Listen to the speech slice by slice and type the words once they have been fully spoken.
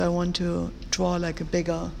I want to draw like a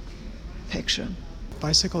bigger picture.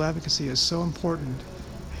 Bicycle advocacy is so important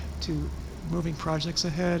to moving projects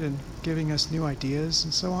ahead and giving us new ideas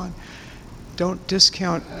and so on. Don't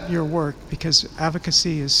discount your work because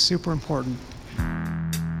advocacy is super important.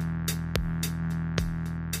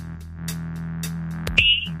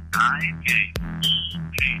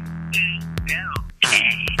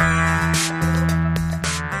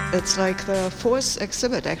 It's like the fourth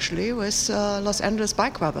exhibit actually with Los Angeles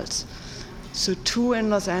bike rebels. So 2 in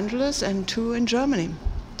Los Angeles and 2 in Germany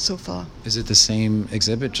so far. Is it the same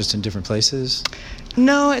exhibit, just in different places?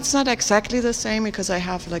 No, it's not exactly the same because I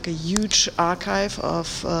have like a huge archive of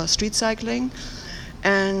street cycling.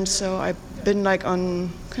 And so I've been like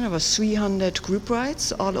on kind of a 300 group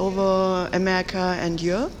rides all over America and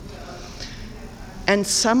Europe. And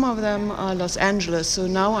some of them are Los Angeles. So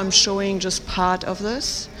now I'm showing just part of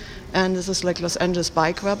this. And this is like Los Angeles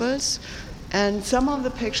bike rebels. And some of the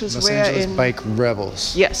pictures Los were Angeles in... bike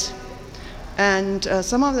rebels. Yes. And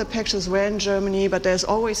some of the pictures were in Germany, but there's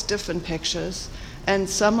always different pictures. And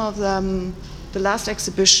some of them, the last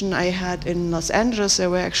exhibition I had in Los Angeles, there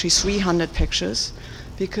were actually 300 pictures,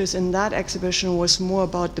 because in that exhibition was more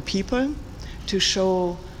about the people to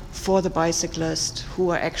show for the bicyclists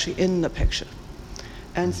who are actually in the picture.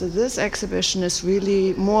 And so this exhibition is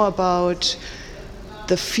really more about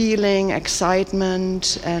the feeling,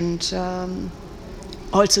 excitement, and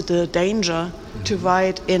also the danger to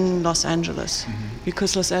ride in Los Angeles,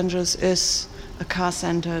 because Los Angeles is a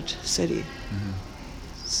car-centered city.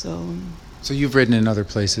 So you've ridden in other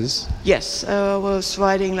places? Yes, I was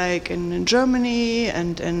riding like in Germany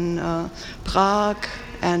and in Prague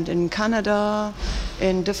and in Canada,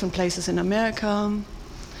 in different places in America.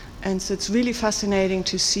 And so it's really fascinating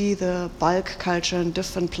to see the bike culture in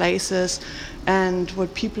different places and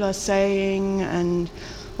what people are saying and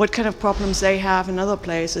what kind of problems they have in other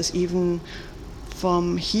places. Even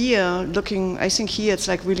from here, looking, I think here it's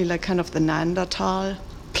like really like kind of the Neanderthal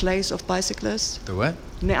place of bicyclists. The what?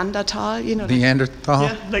 Neanderthal, you know. Neanderthal?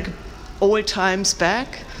 Yeah, like old times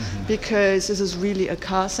back, because this is really a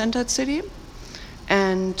car-centered city.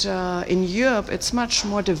 And in Europe, it's much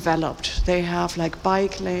more developed. They have like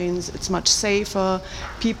bike lanes, it's much safer.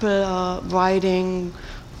 People are riding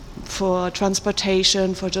for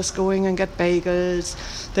transportation, for just going and get bagels.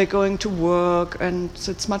 They're going to work, and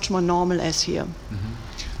so it's much more normal as here.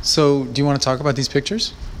 So do you want to talk about these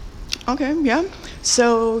pictures? Okay, yeah.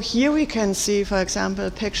 So here we can see, for example,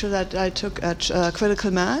 a picture that I took at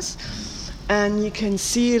Critical Mass. And you can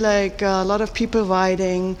see like a lot of people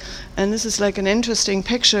riding, and this is like an interesting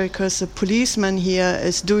picture because the policeman here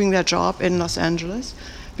is doing their job in Los Angeles,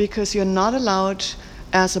 because you're not allowed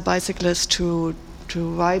as a bicyclist to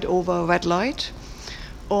ride over a red light,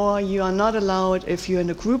 or you are not allowed if you're in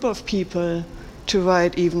a group of people to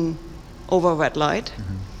ride even over a red light,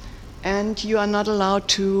 and you are not allowed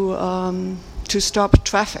to stop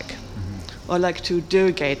traffic or like to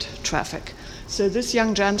derogate traffic. So this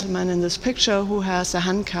young gentleman in this picture who has the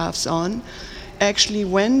handcuffs on actually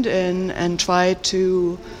went in and tried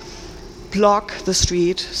to block the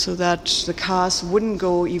street so that the cars wouldn't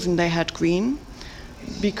go even they had green,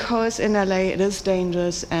 because in LA it is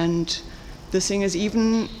dangerous, and the thing is,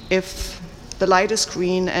 even if the light is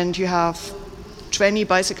green and you have 20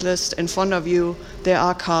 bicyclists in front of you, there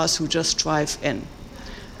are cars who just drive in.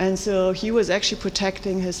 And so he was actually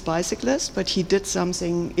protecting his bicyclist, but he did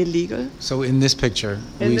something illegal. So in this picture,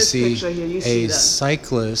 we see a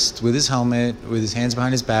cyclist with his helmet, with his hands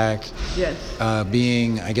behind his back, yes.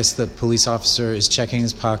 Being, I guess the police officer is checking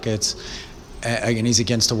his pockets, and he's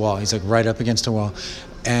against a wall. He's like right up against a wall.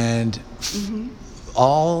 And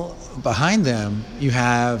all behind them, you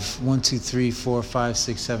have 1, 2, 3, 4, 5,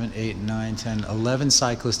 6, 7, 8, 9, 10, 11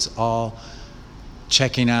 cyclists all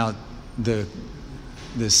checking out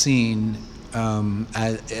the scene, and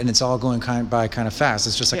it's all going by kind of fast.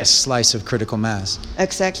 It's just like a slice of critical mass.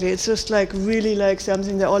 Exactly. It's just like really like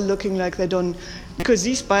something, they're all looking like they don't, because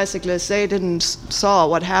these bicyclists, they didn't saw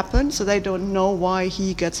what happened, so they don't know why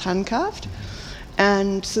he gets handcuffed.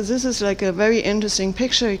 And so this is like a very interesting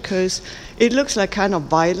picture because it looks like kind of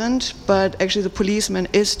violent, but actually the policeman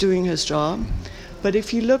is doing his job. But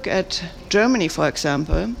if you look at Germany, for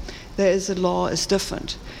example, there is a law is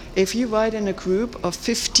different. If you ride in a group of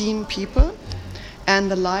 15 people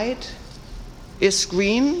and the light is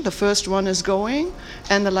green, the first one is going,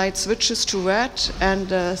 and the light switches to red, and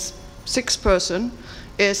the sixth person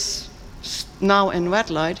is now in red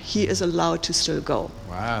light, he is allowed to still go.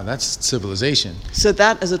 Wow, that's civilization. So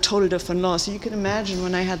that is a total different law. So you can imagine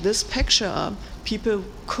when I had this picture up, people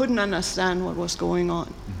couldn't understand what was going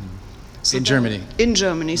on. So in Germany? In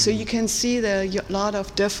Germany. So you can see there are a lot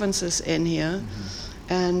of differences in here,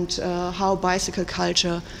 and how bicycle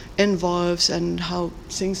culture involves and how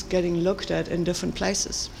things getting looked at in different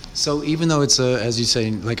places. So even though it's as you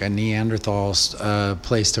say, like a Neanderthal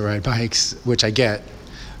place to ride bikes, which I get,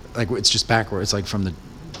 like it's just backwards, like from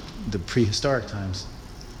the prehistoric times.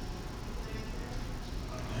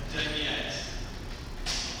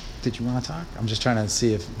 Did you want to talk? I'm just trying to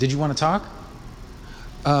see if. Did you want to talk?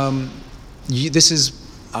 This is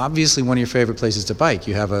obviously one of your favorite places to bike.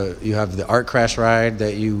 You have the Art Crash ride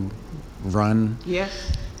that you run. Yeah.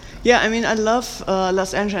 Yeah, I mean, I love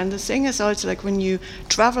Los Angeles, and the thing is also like when you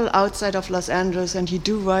travel outside of Los Angeles and you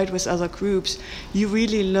do ride with other groups, you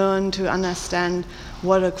really learn to understand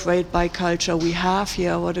what a great bike culture we have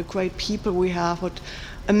here, what a great people we have, what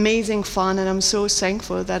amazing fun, and I'm so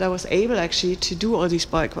thankful that I was able actually to do all these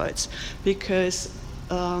bike rides, because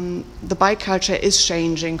the bike culture is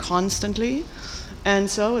changing constantly. And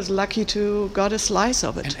so I was lucky to got a slice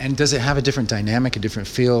of it. And does it have a different dynamic, a different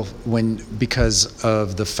feel because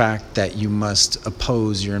of the fact that you must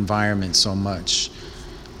oppose your environment so much,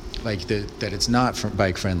 like that it's not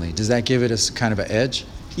bike friendly? Does that give it a kind of an edge?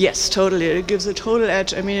 Yes, totally. It gives a total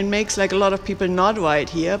edge. I mean, it makes like a lot of people not ride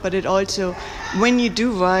here, but it also, when you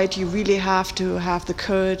do ride, you really have to have the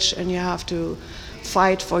courage and you have to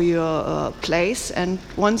fight for your place. And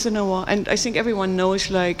once in a while, and I think everyone knows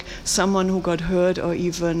like someone who got hurt or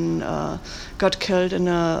even got killed in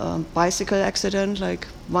a bicycle accident, like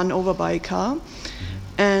run over by a car.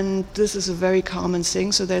 And this is a very common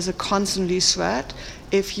thing. So there's a constantly threat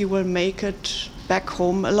if you will make it back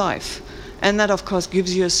home alive. And that of course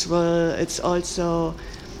gives you a thrill.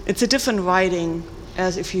 It's a different riding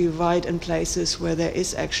as if you ride in places where there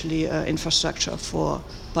is actually infrastructure for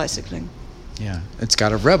bicycling. Yeah, it's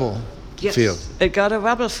got a rebel feel. It got a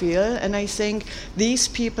rebel feel, and I think these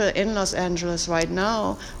people in Los Angeles right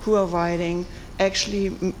now who are riding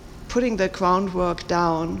actually putting the groundwork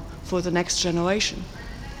down for the next generation.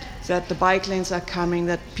 That the bike lanes are coming,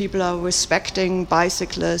 that people are respecting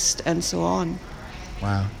bicyclists and so on.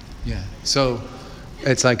 Wow, yeah. So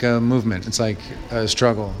it's like a movement, it's like a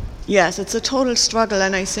struggle. Yes, it's a total struggle,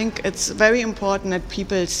 and I think it's very important that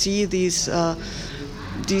people see these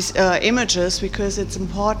images, because it's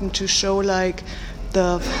important to show like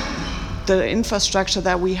the infrastructure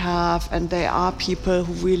that we have, and there are people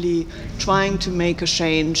who really trying to make a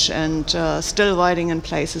change and still riding in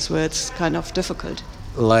places where it's kind of difficult.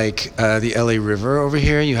 Like the LA River over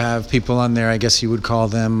here, you have people on there, I guess you would call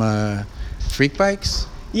them freak bikes?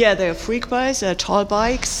 Yeah, they're freak bikes, they're tall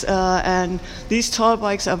bikes, and these tall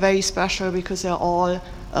bikes are very special because they're all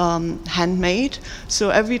handmade. So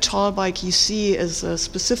every tall bike you see is a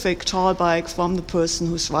specific tall bike from the person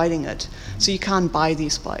who's riding it. So you can't buy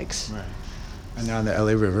these bikes. Right. And they're on the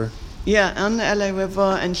LA River. Yeah, on the LA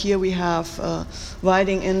River, and here we have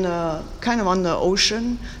riding in kind of on the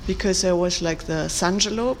ocean, because there was like the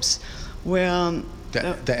Sangelopes, where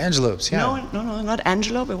the antelopes, yeah. No, not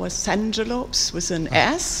antelope. It was Sangelopes with an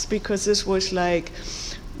S, because this was like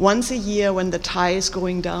once a year when the tide is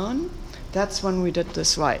going down. That's when we did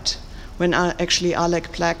this ride, when actually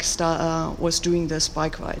Alec Black was doing this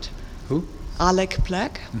bike ride. Who? Alec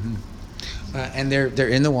Black. Mm-hmm. And they're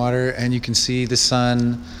in the water, and you can see the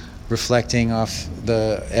sun reflecting off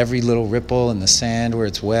every little ripple in the sand where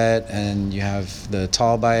it's wet, and you have the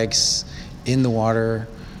tall bikes in the water.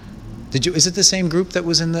 Is it the same group that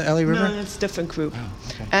was in the LA River? No, it's a different group. Oh,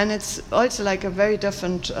 okay. And it's also like a very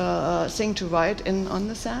different thing to ride on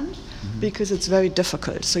the sand, because it's very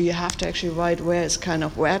difficult. So you have to actually ride where it's kind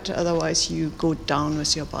of wet, otherwise you go down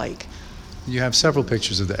with your bike. You have several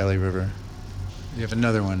pictures of the LA River. You have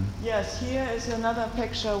another one. Yes, here is another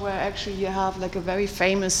picture where actually you have like a very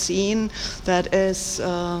famous scene that is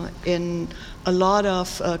in a lot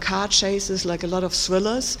of car chases, like a lot of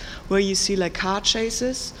thrillers, where you see like car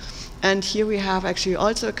chases. And here we have actually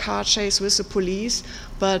also a car chase with the police,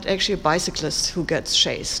 but actually a bicyclist who gets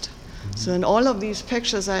chased. So in all of these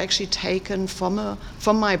pictures are actually taken from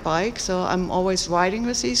my bike, so I'm always riding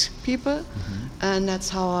with these people, and that's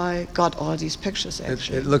how I got all these pictures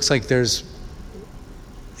actually. It looks like there's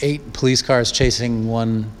 8 police cars chasing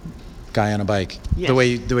one guy on a bike. Yes. The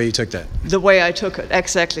way you took that. The way I took it,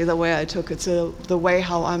 exactly the way I took it. So the way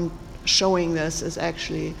how I'm showing this is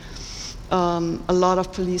actually a lot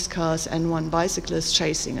of police cars and one bicyclist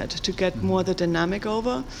chasing it to get more the dynamic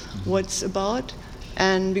over what's about,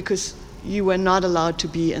 and because you were not allowed to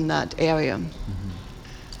be in that area.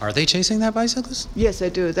 Are they chasing that bicyclist? Yes, they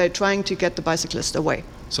do. They're trying to get the bicyclist away.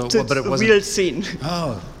 So, it's but it a wasn't. real scene.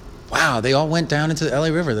 Oh, wow! They all went down into the LA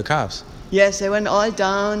River. The cops. Yes, they went all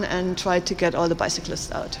down and tried to get all the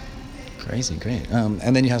bicyclists out. Crazy, great.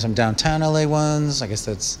 And then you have some downtown LA ones. I guess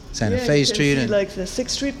that's Santa Yeah, Fe you can Street. see like the 6th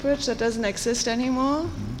Street Bridge that doesn't exist anymore.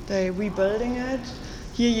 They're rebuilding it.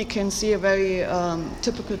 Here you can see a very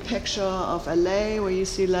typical picture of LA where you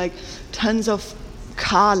see like tons of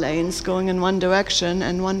car lanes going in one direction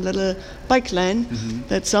and one little bike lane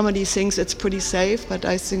that somebody thinks it's pretty safe, but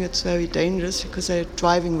I think it's very dangerous because they're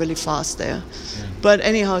driving really fast there. Yeah. But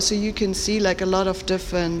anyhow, so you can see like a lot of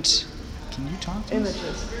different Can you talk to us?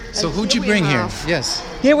 images. So And who'd you we bring here? have- Yes.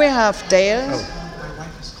 Here we have Dale. My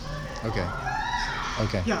wife is calling. Okay.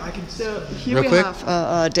 Okay. Yeah, I can. So here Real we quick.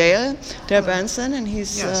 have Dale Benson, and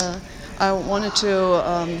he's. Yes. I wanted to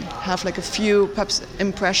have like a few perhaps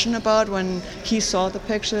impression about when he saw the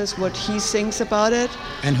pictures, what he thinks about it.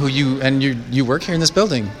 And you work here in this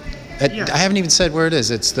building. Yeah. I haven't even said where it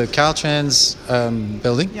is. It's the Caltrans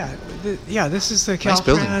building. Yeah, this is the Nice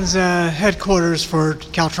building. Caltrans headquarters for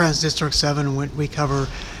Caltrans District 7. We cover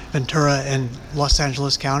Ventura and Los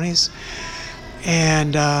Angeles counties.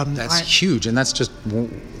 And That's huge, and that's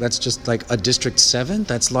just like a District 7.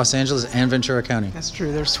 That's Los Angeles and Ventura County. That's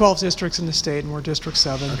true. There's 12 districts in the state, and we're District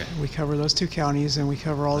 7. Okay. We cover those 2 counties, and we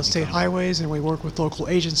cover all the state highways, and we work with local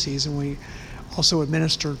agencies, and we also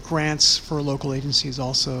administer grants for local agencies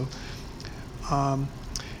also.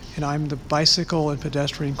 And I'm the bicycle and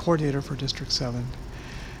pedestrian coordinator for District 7.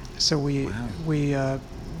 So we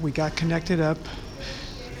got connected up,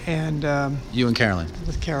 and You and Carolyn.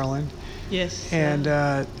 with Carolyn. Yes. And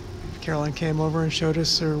Carolyn came over and showed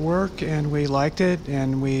us her work, and we liked it,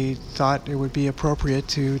 and we thought it would be appropriate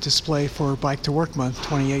to display for Bike to Work Month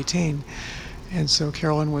 2018. And so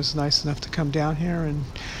Carolyn was nice enough to come down here and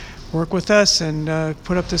work with us and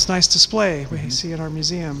put up this nice display we see in our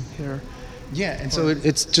museum here. Yeah, and so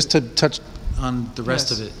it's just to touch on the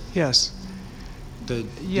rest of it. Yes. Do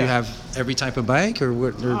Yeah. you have every type of bike, or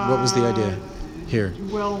what was the idea here?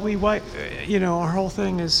 Well, our whole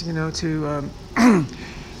thing is, to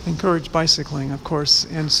encourage bicycling, of course,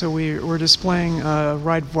 and so we're displaying a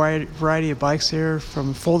wide variety of bikes here,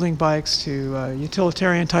 from folding bikes to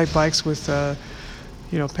utilitarian type bikes with,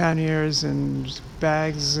 panniers and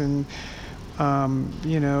bags, and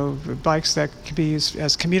bikes that could be used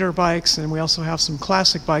as commuter bikes, and we also have some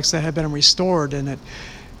classic bikes that have been restored, and it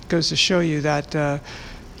goes to show you that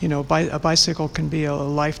a bicycle can be a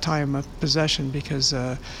lifetime possession because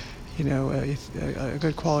if a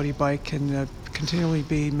good quality bike can continually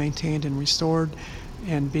be maintained and restored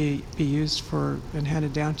and be used and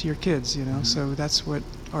handed down to your kids. So that's what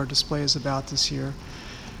our display is about this year.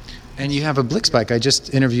 And you have a Blix bike. I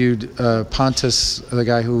just interviewed Pontus, the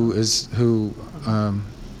guy who is the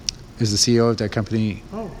CEO of that company.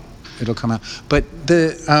 Oh. It'll come out. But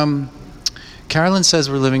Carolyn says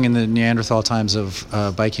we're living in the Neanderthal times of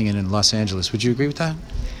biking in Los Angeles. Would you agree with that?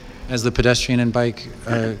 As the pedestrian and bike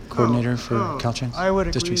coordinator for Caltrans? I would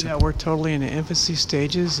agree District that 7? we're totally in the infancy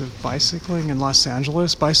stages of bicycling in Los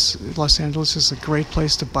Angeles. Los Angeles is a great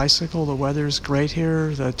place to bicycle. The weather is great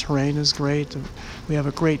here. The terrain is great. We have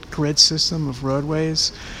a great grid system of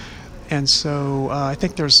roadways. And so I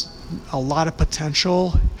think there's a lot of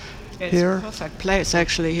potential here. It's a perfect place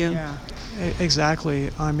actually here. Yeah, exactly.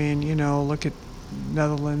 I mean, look at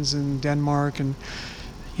Netherlands and Denmark and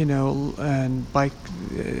and bike,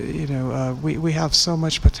 we have so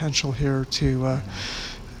much potential here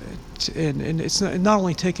and it's not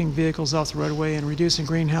only taking vehicles off the roadway and reducing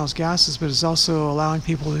greenhouse gases, but it's also allowing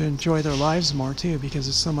people to enjoy their lives more too, because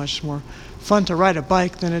it's so much more fun to ride a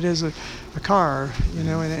bike than it is a car, in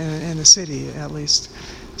a city at least.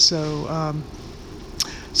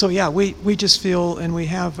 So yeah, we just feel, and we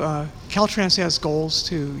have, Caltrans has goals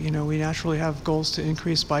too. We naturally have goals to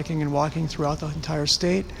increase biking and walking throughout the entire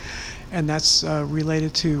state, and that's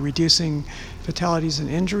related to reducing fatalities and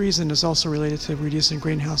injuries, and it's also related to reducing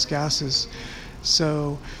greenhouse gases.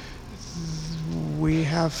 So we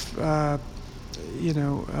have,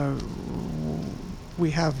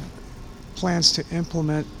 we have plans to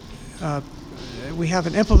implement, we have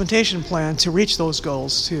an implementation plan to reach those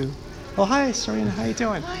goals too. Oh, hi, Serena. How you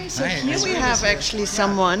doing? Hi, so here we have actually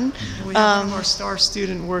someone. We have one of our star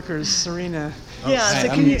student workers, Serena. Yeah, hi, so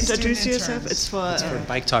I'm can you student introduce yourself? interns. It's for It's for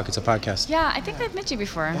Bike Talk. It's a podcast. Yeah, I think I've met you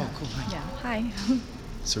before. Oh, cool. Hi. Yeah, hi.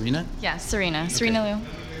 Serena? Yeah, Serena. Serena Liu.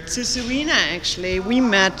 So Serena, actually, we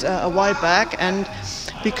met a while back, and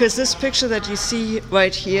because this picture that you see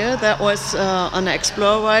right here, that was on the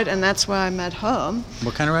Explore ride, and that's where I met her.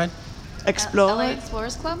 What kind of ride? Explore LA ride?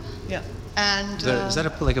 Explorers Club? Yeah. And Is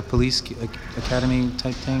that like a police academy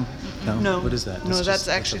type thing? no. What is that? No, It's that's just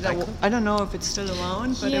like a actually bike that. club? I don't know if it's still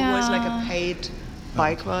around, but it was like a Yeah. paid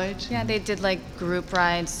bike ride. Yeah, they did like group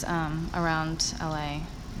rides around LA.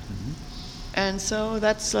 And so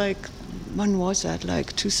that's like when was that?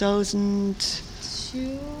 Like 2000?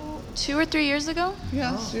 2 or 3 years ago.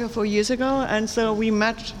 Yeah, 3 or 4 years ago. And so we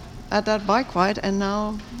met at that bike ride, and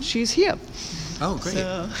now she's here. Oh, great.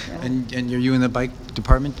 So, And are you in the bike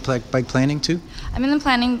department, bike planning too? I'm in the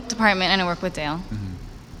planning department and I work with Dale.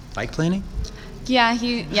 Bike planning? Yeah,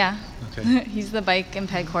 Okay. he's the bike and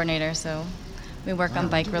ped coordinator, so we work on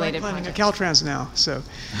bike-related Planning at projects. Caltrans now, so.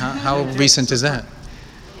 How recent is that?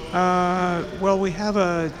 Well, we have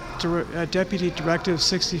a Deputy Directive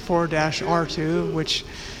 64-R2, which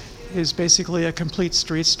is basically a complete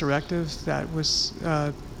streets directive that was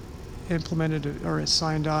implemented or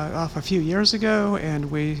signed off a few years ago, and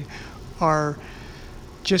we are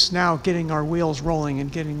just now getting our wheels rolling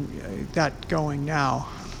and getting that going now.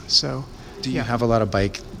 So, Do you have a lot of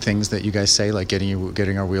bike things that you guys say, like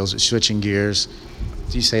getting our wheels, switching gears?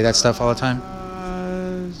 Do you say that stuff all the time?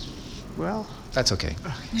 Well, That's okay.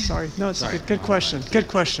 sorry. No, it's Sorry. a good question. Good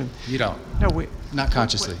question. You don't. No, we. Not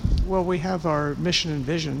consciously. Well, we have our mission and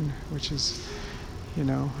vision, which is, and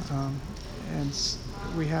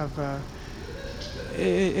we have,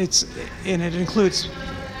 it includes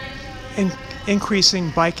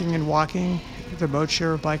increasing biking and walking, the mode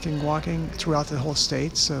share of biking and walking throughout the whole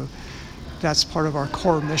state. So that's part of our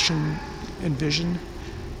core mission and vision.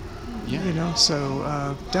 Yeah.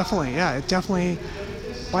 So definitely,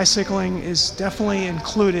 bicycling is definitely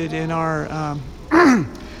included in our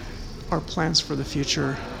our plans for the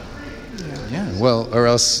future. Yeah. Well, or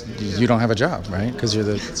else you don't have a job, right? Because you're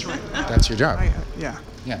the. That's right. That's your job. Yeah.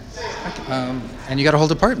 Yeah. And you got a whole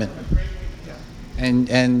department.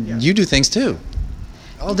 And you do things too.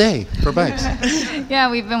 All day for bikes.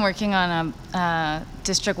 Yeah, we've been working on a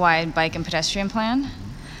district-wide bike and pedestrian plan.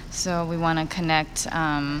 So we want to connect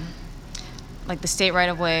like the state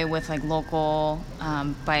right-of-way with like local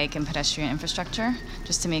bike and pedestrian infrastructure,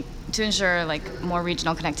 just to ensure like more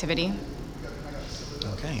regional connectivity.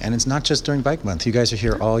 Okay. And it's not just during Bike Month. You guys are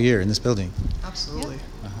here all year in this building. Absolutely.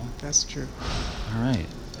 That's true. All right.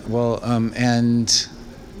 Well, and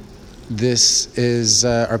this is.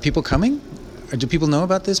 Are people coming? Or do people know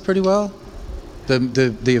about this pretty well?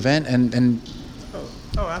 The event and.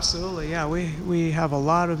 Oh, absolutely. Yeah, we have a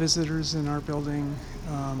lot of visitors in our building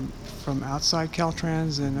from outside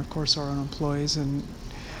Caltrans, and of course our own employees, and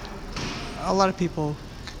a lot of people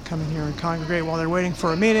come in here and congregate while they're waiting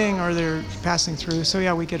for a meeting or they're passing through. So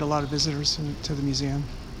yeah, we get a lot of visitors to the museum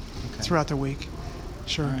throughout the week.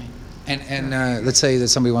 Sure. All right. And let's say that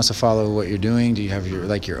somebody wants to follow what you're doing. Do you have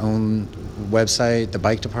your own website, the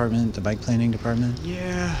bike department, the bike planning department?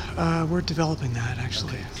 Yeah, we're developing that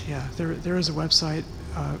actually. Okay. Yeah, there is a website.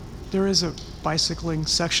 There is a bicycling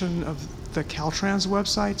section of the Caltrans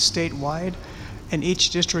website statewide, and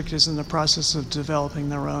each district is in the process of developing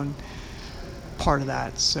their own part of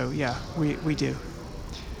that. So yeah, we do.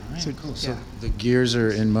 All right, So, cool. yeah. So the gears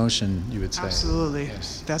are in motion, you would say. Absolutely.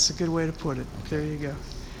 Yes. That's a good way to put it. There you go.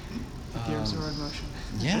 The gears are in motion.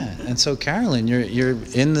 Yeah. And so Carolyn, you're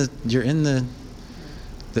in the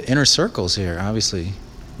inner circles here, obviously.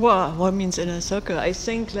 well, what means in a circle? I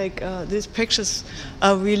think like these pictures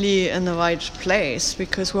are really in the right place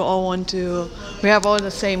because we have all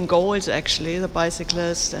the same goals actually, the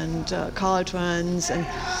bicyclists and Caltrans, and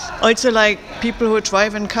also like people who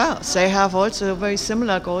drive in cars. They have also very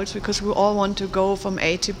similar goals because we all want to go from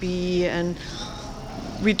A to B, and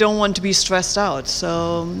we don't want to be stressed out.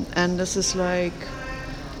 So, and this is like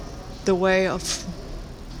the way of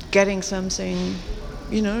getting something,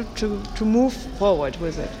 to move forward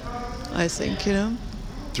with it, I think,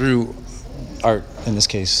 Through art, in this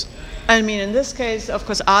case. I mean, in this case, of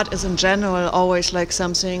course, art is in general always like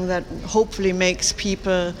something that hopefully makes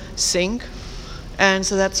people think. And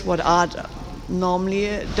so that's what art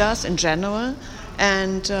normally does in general.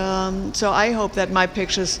 And so I hope that my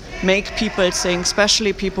pictures make people think,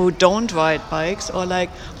 especially people who don't ride bikes or like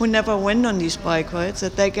who never went on these bike rides,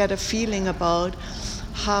 that they get a feeling about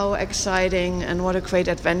how exciting and what a great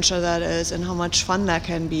adventure that is and how much fun that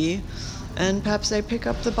can be. And perhaps they pick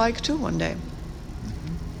up the bike too one day.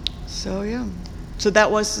 So yeah. So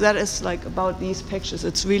that is like about these pictures.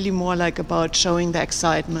 It's really more like about showing the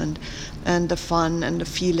excitement and the fun and the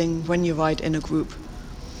feeling when you ride in a group.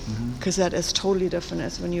 Because that is totally different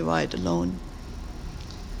as when you ride alone.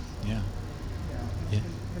 Yeah.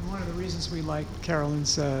 And one of the reasons we like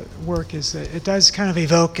Carolyn's work is that it does kind of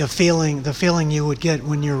evoke the feeling you would get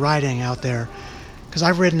when you're riding out there. Because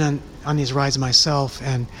I've ridden on these rides myself,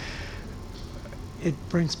 and it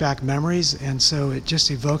brings back memories, and so it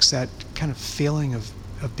just evokes that kind of feeling of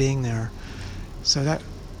being there. So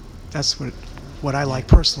that's what I like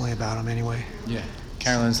personally about them anyway. Yeah.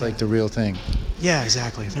 Carolyn's like the real thing. Yeah,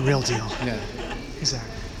 exactly. The real deal. Yeah.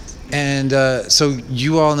 Exactly. And so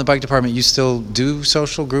you all in the bike department, you still do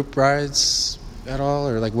social group rides at all,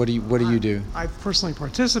 or like what do you do? I personally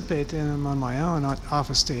participate in them on my own, not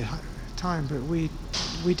office day time, but we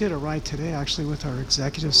did a ride today actually with our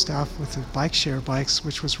executive staff with the bike share bikes,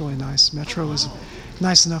 which was really nice. Metro was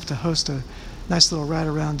nice enough to host a nice little ride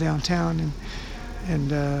around downtown,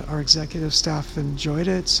 and our executive staff enjoyed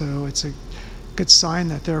it, so it's a good sign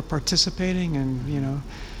that they're participating. And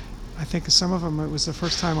I think some of them, it was the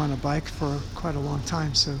first time on a bike for quite a long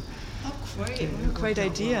time, so Great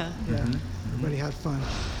idea. yeah, everybody had fun.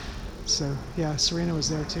 So yeah, Serena was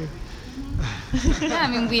there too. Yeah, I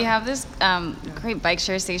mean, we have this great bike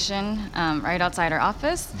share station right outside our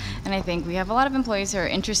office, and I think we have a lot of employees who are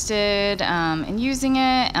interested in using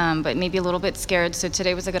it, but maybe a little bit scared. So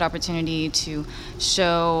today was a good opportunity to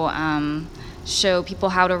show people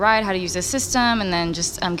how to ride, how to use the system, and then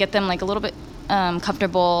just get them like a little bit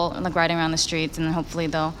comfortable like riding around the streets, and then hopefully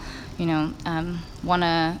they'll want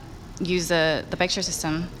to use the bike share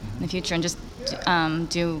system in the future and just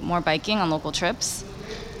do more biking on local trips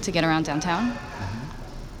to get around downtown.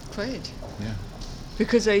 Great. Yeah.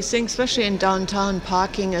 Because I think, especially in downtown,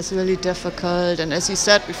 parking is really difficult. And as you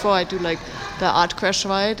said before, I do like the art crash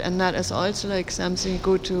ride, and that is also like something you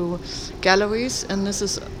go to galleries. And this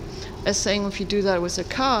is a saying, if you do that with a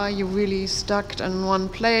car, you're really stuck in one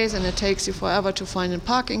place, and it takes you forever to find a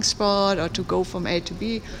parking spot or to go from A to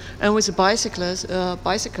B. And with a bicycle,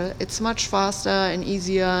 it's much faster and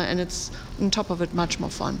easier, and it's on top of it much more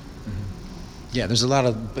fun. Yeah, there's a lot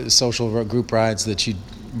of social group rides that you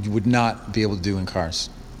would not be able to do in cars.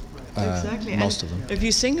 Exactly. Most And of them. if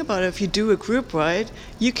you think about it, if you do a group ride,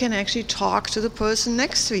 you can actually talk to the person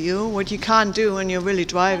next to you, what you can't do when you're really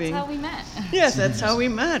driving. That's how we met. Yes, that's how we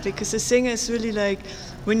met, because the thing is really like,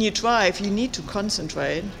 when you drive, you need to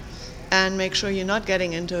concentrate and make sure you're not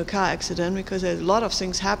getting into a car accident, because there's a lot of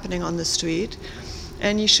things happening on the street,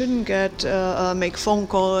 and you shouldn't make phone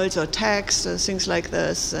calls or texts or things like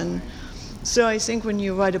this. And so I think when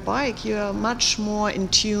you ride a bike, you're much more in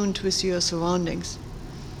tune with your surroundings.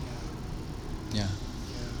 Yeah.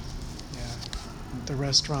 Yeah, the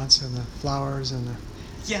restaurants and the flowers and the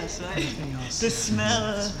Yes, right. everything else. The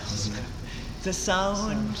smell, the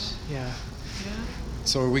sound. Yeah.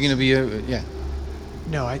 So are we going to be yeah.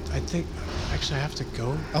 No, I think actually I have to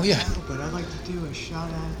go. Oh, yeah. now, but I'd like to do a shout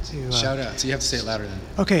out to. Shout out. So you have to say it louder then.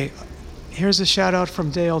 Okay, here's a shout out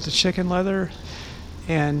from Dale to Chicken Leather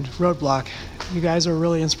and Roadblock. You guys are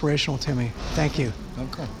really inspirational to me. Thank you. Oh,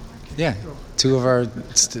 cool. Yeah. Two of our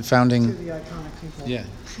founding. To the iconic people. Yeah.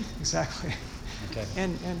 Exactly. Okay.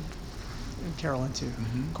 And Carolyn too,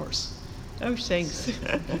 of course. Oh, thanks.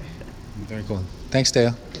 Very cool. Thanks,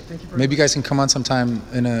 Dale. Thank you very Maybe you guys can come on sometime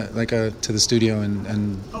in to the studio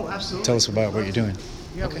and Oh, absolutely. tell us about what you're doing.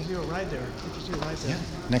 Yeah, Okay. we can do a ride there. We can do a ride there.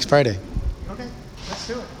 Next Friday. Okay, let's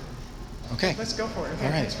do it. Okay. Let's go for it. Okay,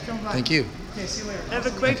 All right. thanks for coming by. Thank you. Okay, see you later. Have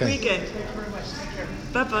a great Okay. weekend. Thank you very much. Take care.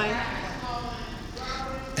 Bye-bye.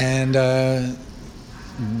 And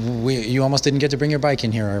you almost didn't get to bring your bike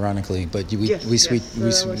in here, ironically, but That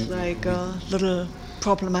was like a little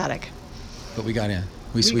problematic. but we got in.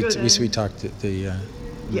 We got in. sweet talked the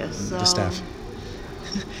Yes. the staff.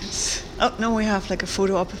 Oh, now we have like a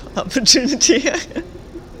photo opportunity.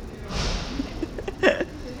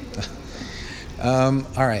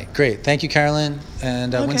 All right, great. Thank you, Carolyn.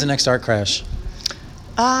 And when's Okay. the next art crash?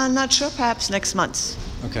 Not sure, perhaps next month.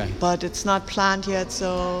 Okay. But it's not planned yet,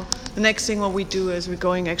 so the next thing what we do is we're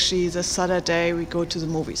going actually this Saturday, we go to the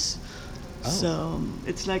movies. Oh. So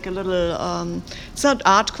it's like a little, it's not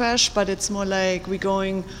art crash, but it's more like we're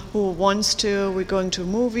going to a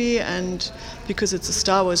movie, and because it's a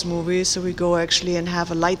Star Wars movie, so we go actually and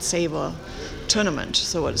have a lightsaber tournament,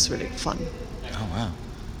 so it's really fun. Oh wow.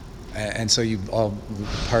 And so you all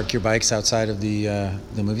park your bikes outside of the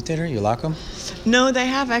movie theater? You lock them? No, they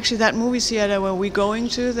have actually that movie theater where we're going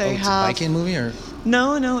to, they It's have... a bike-in movie, or?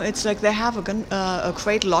 No, it's like they have a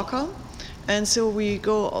great locker, and so we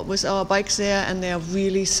go with our bikes there, and they are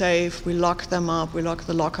really safe. We lock them up, we lock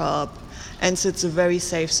the locker up, and so it's a very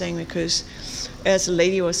safe thing, because as a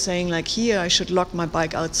lady was saying, like, here I should lock my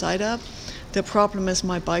bike outside up. The problem is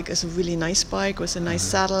my bike is a really nice bike with a nice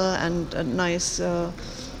saddle and a nice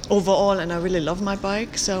overall, and I really love my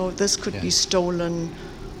bike, so this could be stolen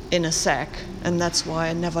in a sec, and that's why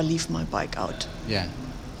I never leave my bike out. Yeah.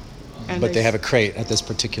 And But they have a crate at this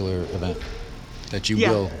particular event that you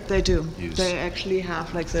will they do. use. They actually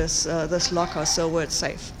have like this locker, so it's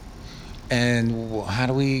safe. And how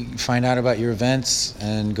do we find out about your events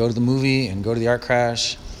and go to the movie and go to the art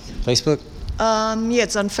crash? Facebook? Yeah,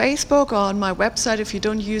 it's on Facebook or on my website if you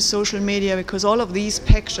don't use social media, because all of these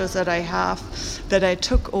pictures that I have, that I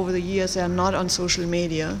took over the years, they are not on social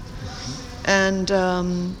media. And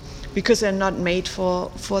because they're not made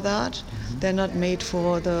for that. They're not made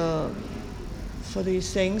for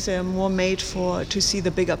these things. They're more made to see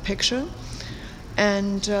the bigger picture.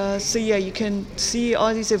 And so yeah, you can see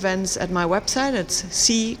all these events at my website. It's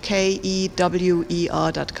ckewer.com.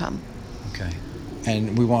 Okay.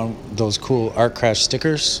 And we want those cool Art Crash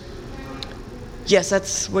stickers? Yes,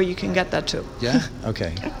 that's where you can get that too. Yeah?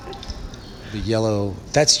 Okay. The yellow,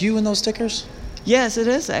 that's you in those stickers? Yes, it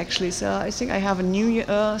is actually. So I think I have a new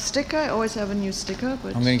sticker. I always have a new sticker.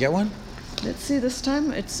 But I'm going to get one? let's see, this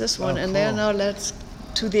time it's this one. Oh, and cool. then now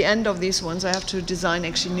to the end of these ones, I have to design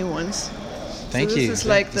actually new ones. Thank so you. This is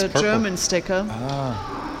like It's the purple. German sticker.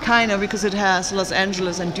 Kind of, because it has Los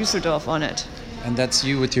Angeles and Düsseldorf on it. And that's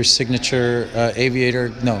you with your signature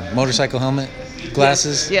motorcycle helmet,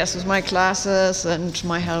 glasses? Yes, with my glasses and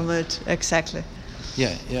my helmet, exactly.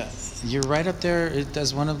 Yeah. You're right up there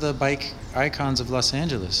as one of the bike icons of Los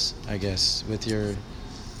Angeles, I guess, with your,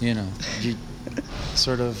 you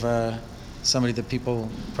sort of somebody that people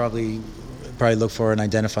probably look for and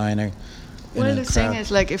identify in a Well, the thing crowd.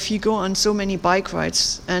 is, like, if you go on so many bike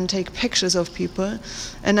rides and take pictures of people,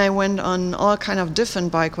 and I went on all kind of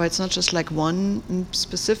different bike rides, not just like one in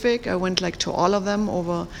specific. I went like to all of them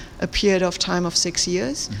over a period of time of 6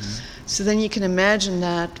 years. So then you can imagine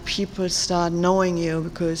that people start knowing you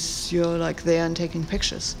because you're like there and taking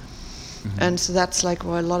pictures. And so that's like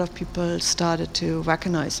where a lot of people started to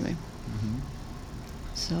recognize me.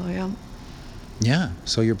 So yeah. Yeah,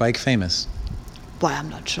 so you're bike famous. Well, I'm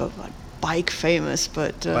not sure about bike famous,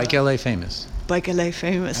 but Bike LA famous. Bike LA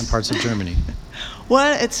famous. And parts of Germany.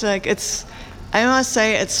 Well, I must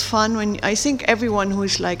say it's fun I think everyone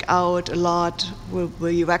who's like out a lot will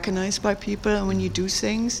be recognized by people when you do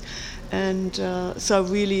things. And so I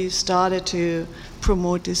really started to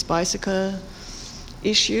promote these bicycle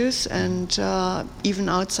issues, and even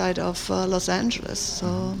outside of Los Angeles.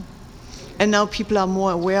 So, and now people are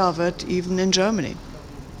more aware of it, even in Germany.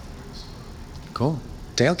 Cool.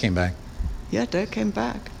 Dale came back. Yeah, they came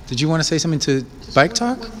back. Did you want to say something to Bike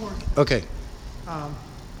Talk? One more. Okay.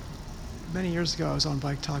 Many years ago, I was on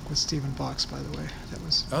Bike Talk with Stephen Box, by the way. That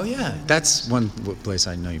was. Oh, yeah. That's one place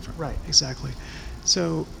I know you from. Right, exactly.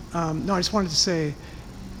 So, no, I just wanted to say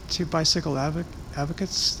to bicycle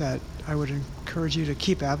advocates that I would encourage you to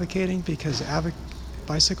keep advocating, because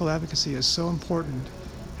bicycle advocacy is so important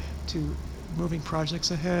to moving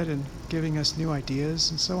projects ahead and giving us new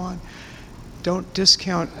ideas and so on. Don't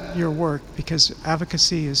discount your work, because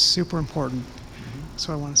advocacy is super important. That's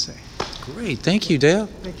what I want to say. Great. Thank you, Dale.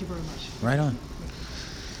 Thank you very much. Right on.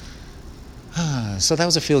 So that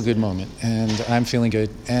was a feel-good moment, and I'm feeling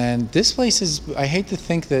good. And this place is, I hate to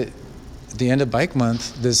think that at the end of Bike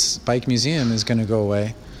Month, this bike museum is going to go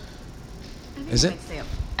away. Is it?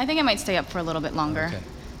 I think I might stay up for a little bit longer, Okay.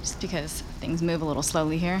 just because things move a little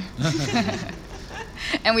slowly here.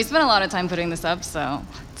 And we spent a lot of time putting this up, so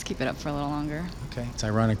let's keep it up for a little longer. Okay. It's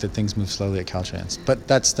ironic that things move slowly at Caltrans, but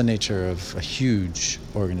that's the nature of a huge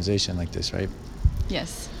organization like this, right?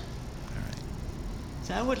 Yes.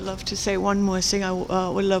 So I would love to say one more thing. I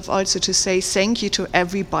would love also to say thank you to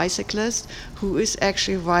every bicyclist who is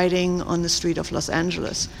actually riding on the street of Los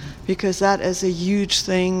Angeles, because that is a huge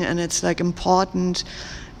thing and it's like important.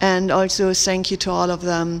 And also thank you to all of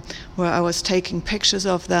them, where I was taking pictures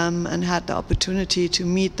of them and had the opportunity to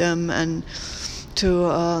meet them and to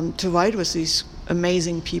ride with these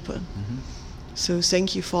amazing people. So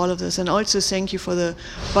thank you for all of this, and also thank you for the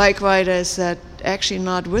bike riders that actually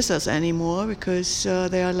not with us anymore, because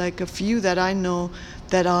there are like a few that I know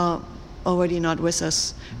that are already not with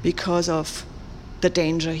us because of the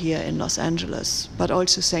danger here in Los Angeles. But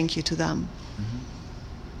also thank you to them.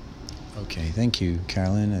 Okay, thank you,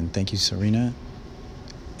 Carolyn, and thank you, Serena.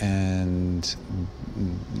 And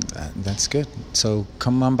that's good. So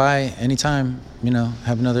come on by anytime,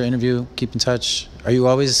 have another interview, keep in touch. Are you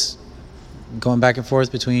always going back and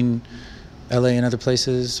forth between LA and other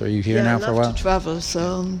places? Or are you here now for a I while? love to travel,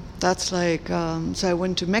 so that's like, so I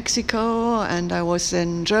went to Mexico and I was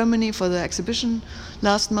in Germany for the exhibition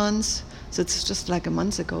last month. So it's just like a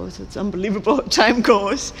month ago, so it's unbelievable how time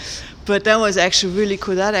goes. But that was actually really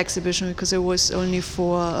cool, that exhibition, because it was only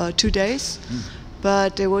for 2 days.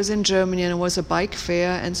 But it was in Germany and it was a bike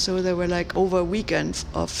fair, and so there were like over a weekend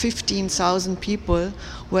of 15,000 people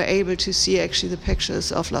were able to see actually the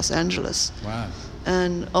pictures of Los Angeles. Wow.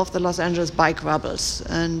 And of the Los Angeles bike rebels.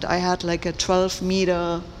 And I had like a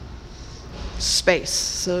 12-meter space,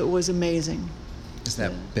 so it was amazing. Is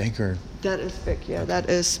that big or? That is big, yeah. Okay. That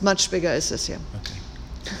is much bigger as this, yeah. Okay.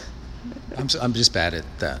 I'm just bad at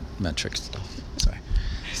that metric stuff. Sorry.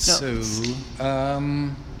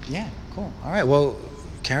 Yeah, cool. All right, well,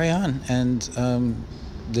 carry on. And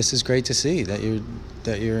this is great to see that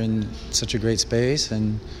you're in such a great space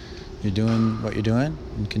and you're doing what you're doing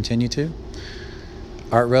and continue to.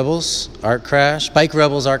 Art Rebels, Art Crash, Bike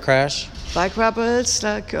Rebels, Art Crash. Bike Rebels,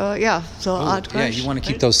 like, Art Crash. Yeah, you want to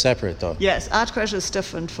keep those separate, though. Yes, Art Crash is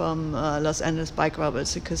different from Los Angeles Bike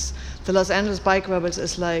Rebels, because the Los Angeles Bike Rebels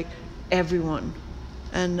is like everyone,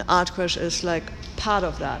 and Art Crash is like part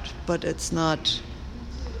of that, but it's not.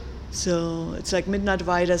 So it's like Midnight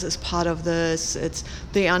Riders is part of this. It's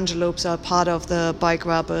the Antelopes are part of the Bike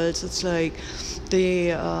Rebels. It's like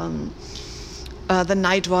the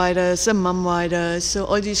Night Riders, the Mum Riders, so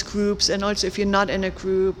all these groups. And also, if you're not in a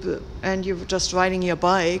group and you're just riding your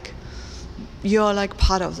bike, you're like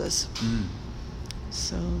part of this.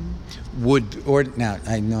 So. Now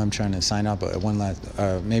I know I'm trying to sign up, but one last,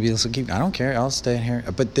 maybe this will keep. I don't care. I'll stay here.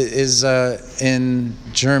 But is in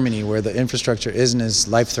Germany, where the infrastructure isn't as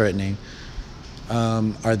life-threatening,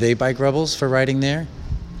 are they Bike Rebels for riding there?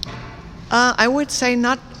 I would say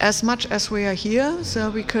not as much as we are here.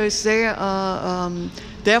 So because they're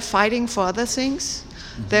fighting for other things.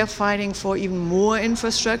 They're fighting for even more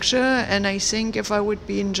infrastructure, and I think if I would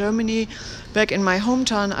be in Germany, back in my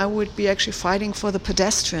hometown, I would be actually fighting for the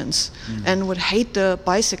pedestrians and would hate the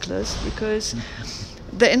bicyclists, because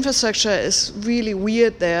the infrastructure is really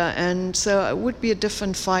weird there, and so it would be a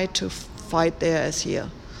different fight to fight there as here,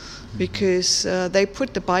 because they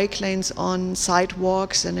put the bike lanes on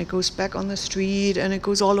sidewalks and it goes back on the street and it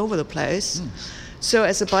goes all over the place. So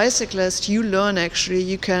as a bicyclist, you learn actually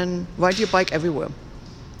you can ride your bike everywhere.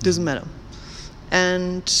 Doesn't matter.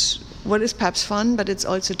 And what is perhaps fun, but it's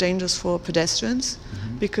also dangerous for pedestrians,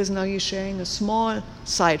 because now you're sharing a small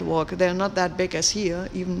sidewalk. They're not that big as here,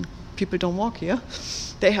 even people don't walk here.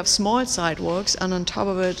 They have small sidewalks, and on top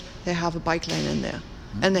of it, they have a bike lane in there.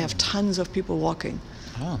 And they have tons of people walking.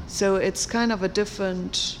 Oh. So it's kind of a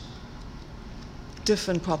different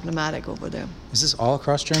problematic over there. Is this all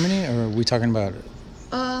across Germany, or are we talking about?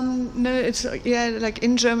 No, it's like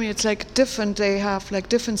in Germany, it's like different. They have like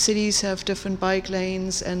different cities have different bike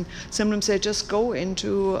lanes, and sometimes they just go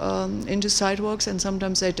into sidewalks, and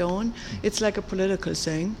sometimes they don't. It's like a political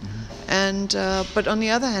thing, and but on the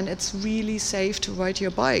other hand, it's really safe to ride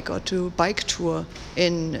your bike or to bike tour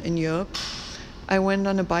in Europe. I went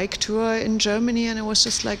on a bike tour in Germany, and it was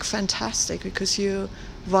just like fantastic, because you're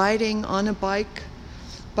riding on a bike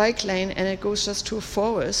lane, and it goes just to a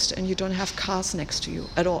forest, and you don't have cars next to you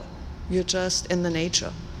at all. You're just in the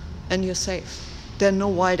nature, and you're safe. There are no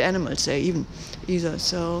wild animals there either.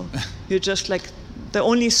 So you're just like, the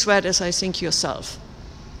only threat is, I think, yourself.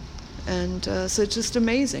 And so it's just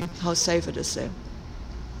amazing how safe it is there.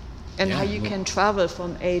 And how you can travel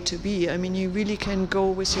from A to B. I mean, you really can go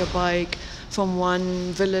with your bike from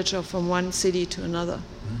one village or from one city to another.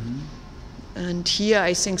 And here,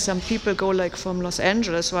 I think some people go like from Los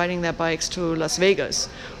Angeles riding their bikes to Las Vegas.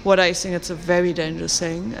 What I think it's a very dangerous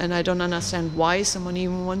thing, and I don't understand why someone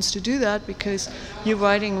even wants to do that, because you're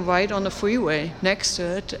riding right on the freeway next to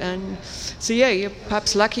it. And so yeah, you're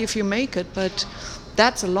perhaps lucky if you make it, but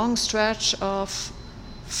that's a long stretch of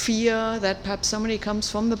fear that perhaps somebody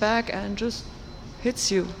comes from the back and just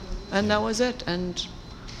hits you, and that was it. And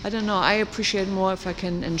I don't know, I appreciate more if I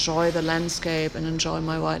can enjoy the landscape and enjoy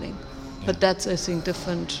my riding. But that's, I think,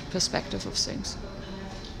 different perspective of things.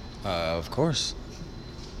 Of course.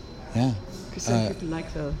 Yeah. Because some people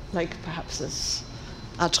like perhaps this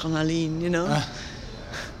adrenaline, you know?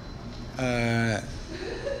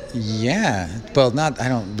 Yeah. Well, I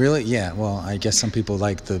don't really, yeah. Well, I guess some people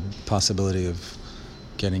like the possibility of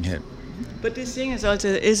getting hit. But this thing is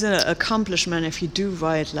also an accomplishment if you do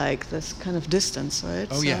ride like this kind of distance, right?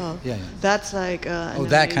 Oh, so yeah. That's like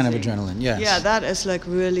that kind of adrenaline, yes. Yeah, that is like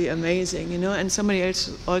really amazing, you know. And somebody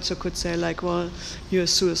else also could say like, well, you're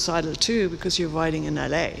suicidal too because you're riding in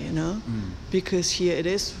LA, you know, because here it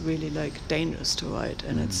is really like dangerous to ride,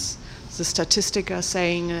 and it's the statistics are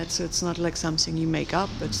saying it, so it's not like something you make up;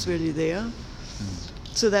 it's really there.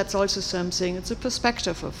 So that's also something. It's a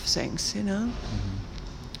perspective of things, you know.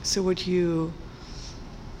 So what you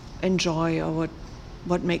enjoy or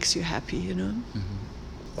what makes you happy, you know?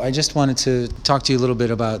 I just wanted to talk to you a little bit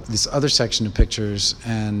about this other section of pictures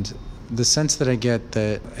and the sense that I get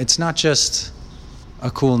that it's not just a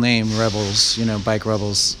cool name, Rebels, you know, Bike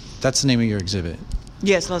Rebels. That's the name of your exhibit.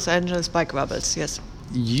 Yes, Los Angeles Bike Rebels, yes.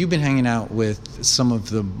 You've been hanging out with some of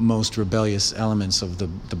the most rebellious elements of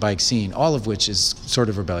the bike scene, all of which is sort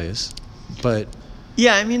of rebellious, but...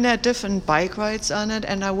 Yeah, I mean there are different bike rides on it,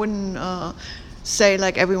 and I wouldn't say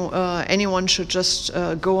like anyone should just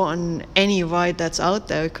go on any ride that's out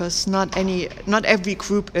there, because not every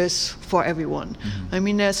group is for everyone. I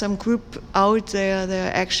mean, there's some group out there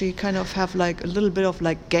that actually kind of have like a little bit of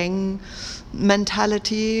like gang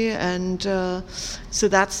mentality, and so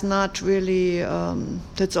that's not really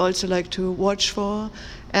that's also like to watch for.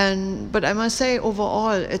 But I must say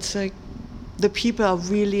overall it's like the people are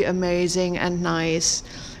really amazing and nice,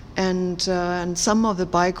 and some of the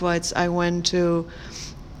bike rides I went to,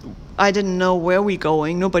 I didn't know where we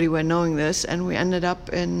going, nobody were knowing this, and we ended up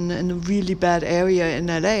in a really bad area in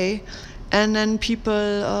LA, and then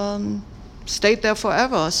people stayed there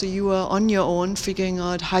forever, so you were on your own figuring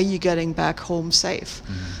out how you're getting back home safe.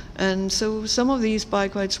 And so some of these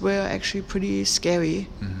bike rides were actually pretty scary,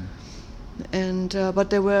 and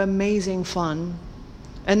but they were amazing fun,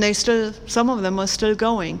 and some of them are still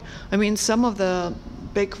going. I mean, some of the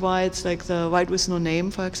big rides, like the Ride with No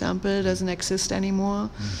Name, for example, doesn't exist anymore.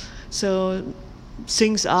 So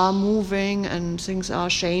things are moving and things are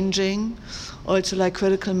changing. Also, like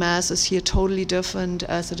Critical Mass is here totally different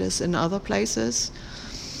as it is in other places.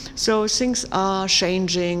 So things are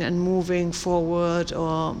changing and moving forward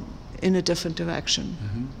or in a different direction.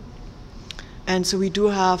 And so we do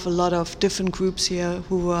have a lot of different groups here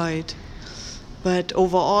who ride. But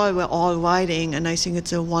overall, we're all riding, and I think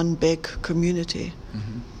it's a one big community.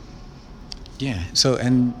 Yeah. So,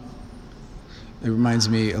 and it reminds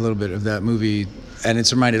me a little bit of that movie, and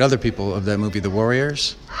it's reminded other people of that movie, The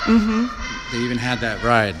Warriors. They even had that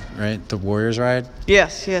ride, right? The Warriors ride.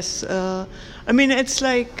 Yes. I mean, it's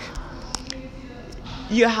like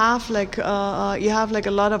you have like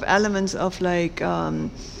a lot of elements of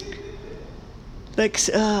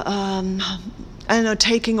I don't know,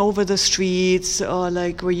 taking over the streets, or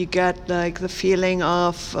like where you get like the feeling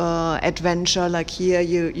of adventure. Like here,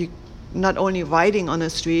 you not only riding on a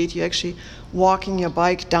street, you're actually walking your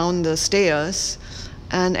bike down the stairs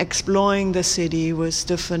and exploring the city with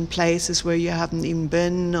different places where you haven't even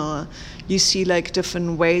been, or you see like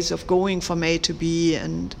different ways of going from A to B,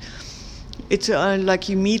 and it's like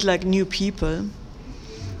you meet like new people.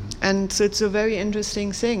 And so it's a very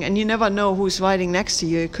interesting thing, and you never know who's riding next to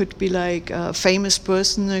you. It could be like a famous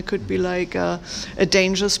person, it could be like a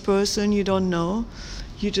dangerous person, you don't know.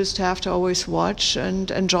 You just have to always watch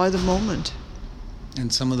and enjoy the moment.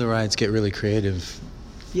 And some of the rides get really creative.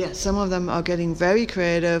 Yeah, some of them are getting very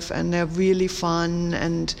creative, and they're really fun,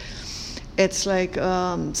 and it's like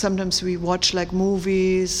sometimes we watch like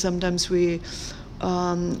movies, sometimes we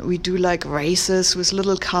do like races with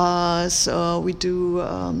little cars, we do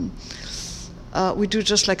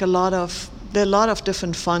just like there are a lot of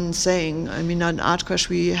different fun things. I mean, on Art Crash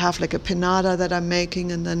we have like a pinata that I'm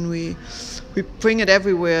making, and then we bring it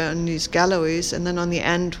everywhere in these galleries, and then on the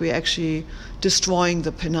end we're actually destroying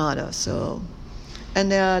the pinata. So,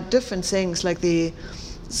 and there are different things like the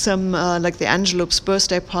Angelope's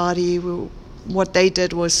birthday party. What they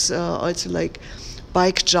did was also like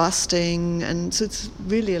bike jousting, and so it's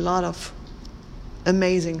really a lot of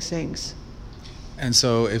amazing things. And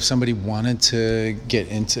so if somebody wanted to get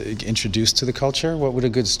introduced to the culture, what would a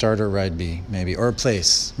good starter ride be, maybe? Or a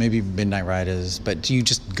place, maybe Midnight Riders, but do you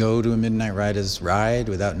just go to a Midnight Riders ride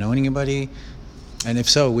without knowing anybody? And if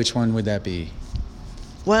so, which one would that be?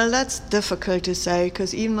 Well, that's difficult to say,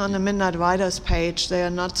 because even on the Midnight Riders page, there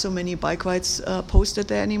are not so many bike rides posted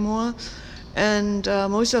there anymore. And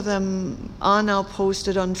most of them are now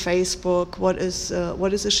posted on Facebook, what is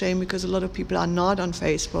a shame, because a lot of people are not on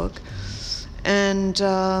Facebook. And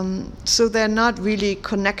so they're not really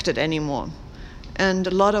connected anymore. And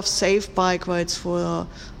a lot of safe bike rides for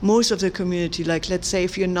most of the community, like let's say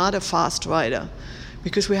if you're not a fast rider,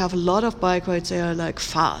 because we have a lot of bike rides that are like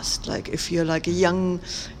fast. Like if you're like a young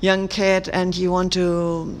kid and you want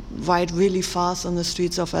to ride really fast on the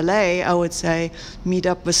streets of LA, I would say meet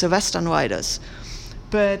up with the Western Riders.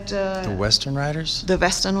 But the Western Riders? The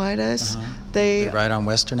Western Riders. They ride on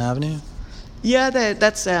Western Avenue? Yeah,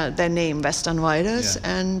 that's their name, Western Riders.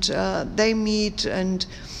 Yeah. And they meet and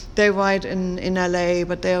they ride in LA,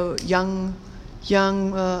 but they're young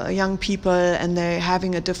people, and they're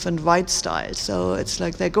having a different ride style. So it's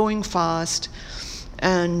like they're going fast,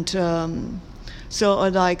 and so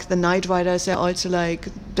like the Night Riders, they're also like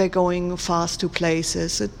they're going fast to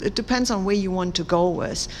places. It depends on where you want to go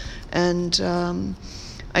with, and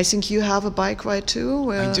I think you have a bike ride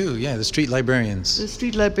too. I do, yeah. The Street Librarians. The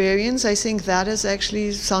Street Librarians. I think that is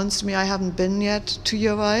actually sounds to me. I haven't been yet to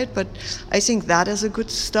your ride, but I think that is a good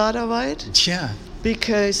starter ride. Yeah.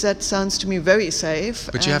 Because that sounds to me very safe.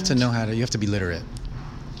 But you have to know you have to be literate.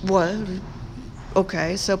 Well,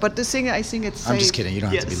 okay. So, but the thing, I think it's safe. I'm just kidding. You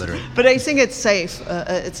don't have to be literate. But I think it's safe.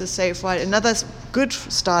 It's a safe ride. Another good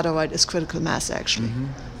starter ride is Critical Mass, actually.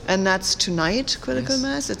 And that's tonight, Critical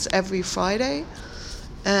Mass. It's every Friday.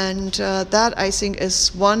 And that, I think,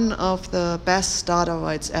 is one of the best starter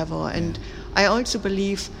rides ever. And I also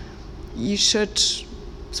believe you should,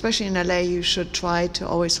 especially in LA, you should try to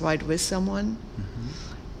always ride with someone.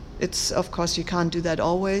 It's, of course, you can't do that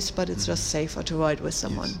always, but it's just safer to ride with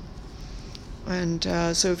someone. Yes. And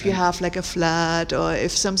so if you have like a flat or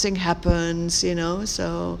if something happens, you know,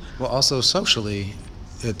 so... Well, also socially,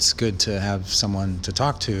 it's good to have someone to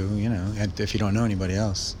talk to, you know, if you don't know anybody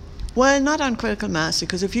else. Well, not on Critical Mass,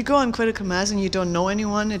 because if you go on Critical Mass and you don't know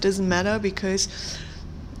anyone, it doesn't matter, because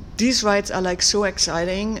these rides are like so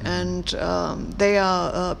exciting, and they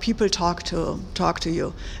are people talk to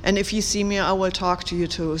you, and if you see me, I will talk to you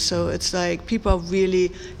too. So it's like people are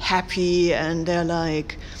really happy, and they're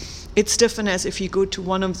like, it's different as if you go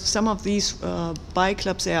to some of these bike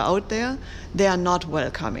clubs that are out there. They are not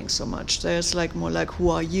welcoming so much. There's like more like, who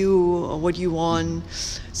are you, or what do you want?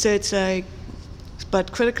 So it's like,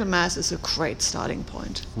 but Critical Mass is a great starting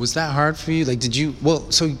point. Was that hard for you? Like,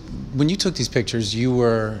 so when you took these pictures, you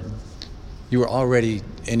were already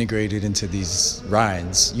integrated into these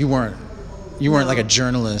rides. You weren't like a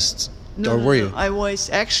journalist, or were you? I was,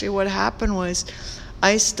 actually what happened was,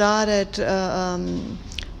 I started,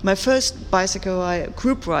 my first bicycle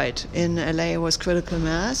group ride in LA was Critical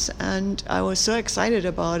Mass, and I was so excited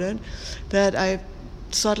about it that I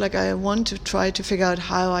thought like I want to try to figure out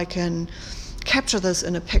how I can capture this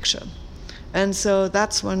in a picture. And so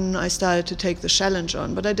that's when I started to take the challenge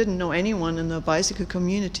on. But I didn't know anyone in the bicycle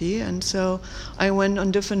community, and so I went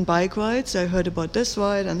on different bike rides. I heard about this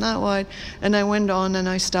ride and that ride, and I went on and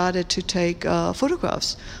I started to take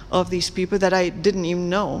photographs of these people that I didn't even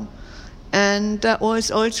know. And that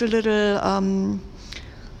was also a little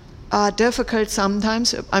difficult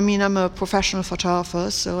sometimes. I mean, I'm a professional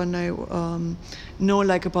photographer, so, and I know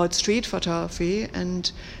like about street photography,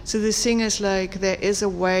 and so the thing is like there is a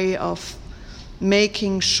way of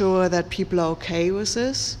making sure that people are okay with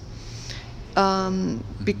this,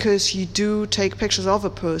 because you do take pictures of a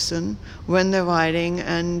person when they're riding,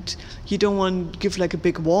 and you don't want to give like a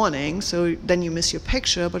big warning, so then you miss your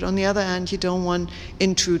picture, but on the other hand you don't want to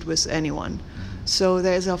intrude with anyone. So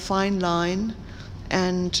there's a fine line.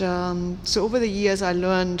 And so over the years I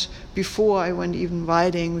learned, before I went even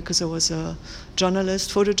riding, because I was a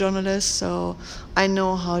journalist, photojournalist, so I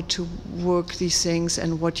know how to work these things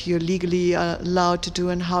and what you're legally allowed to do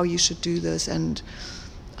and how you should do this and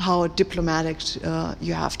how diplomatic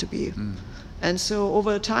you have to be. And so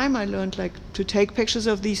over time I learned like to take pictures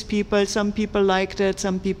of these people. Some people liked it,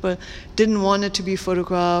 some people didn't want it to be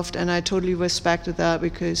photographed, and I totally respected that,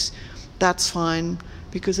 because that's fine,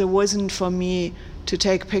 because it wasn't for me to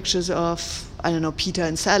take pictures of, I don't know, Peter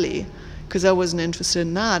and Sally, because I wasn't interested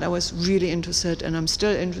in that. I was really interested, and I'm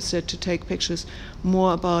still interested, to take pictures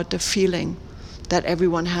more about the feeling that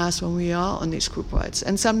everyone has when we are on these group rides.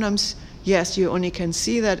 And sometimes, yes, you only can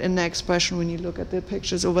see that in the expression when you look at the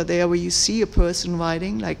pictures over there where you see a person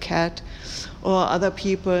riding, like Kat or other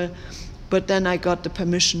people, but then I got the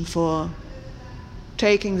permission for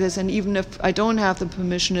taking this, and even if I don't have the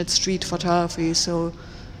permission, it's street photography, so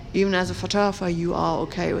even as a photographer, you are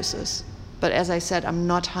okay with this. But as I said, I'm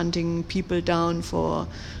not hunting people down for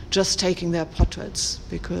just taking their portraits,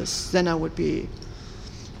 because then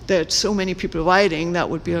there's so many people riding, that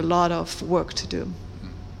would be a lot of work to do.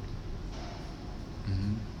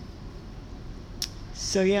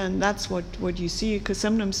 So yeah, and that's what you see, because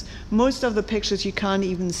sometimes most of the pictures you can't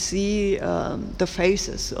even see the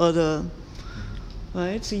faces or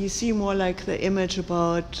right? So you see more like the image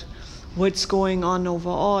about what's going on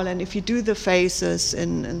overall, and if you do the faces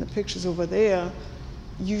in the pictures over there,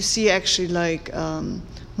 you see actually like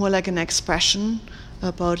more like an expression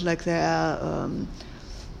about like their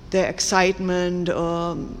excitement,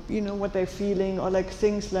 or you know what they're feeling, or like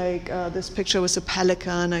things like this picture with a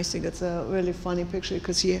pelican. I think it's a really funny picture,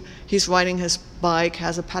 because he's riding his bike,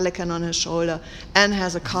 has a pelican on his shoulder, and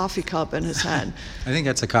has a coffee cup in his hand. I think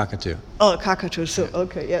that's a cockatoo. Oh, a cockatoo. So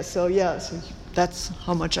okay, yeah. So that's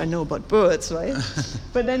how much I know about birds, right?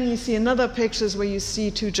 But then you see another pictures where you see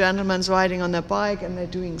two gentlemen riding on their bike and they're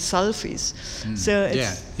doing selfies. So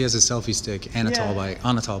he has a selfie stick and a tall bike,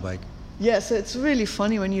 on a tall bike. Yeah, so it's really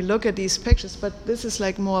funny when you look at these pictures, but this is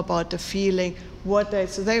like more about the feeling,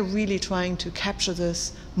 so they're really trying to capture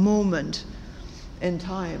this moment in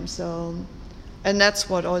time. So And that's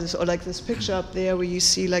what all this, or like this picture up there where you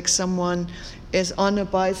see like someone is on a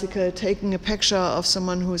bicycle taking a picture of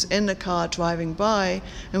someone who's in a car driving by,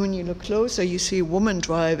 and when you look closer you see a woman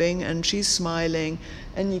driving and she's smiling,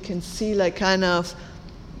 and you can see like kind of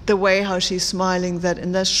the way how she's smiling, that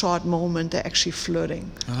in this short moment they're actually flirting.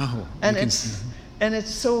 Oh, And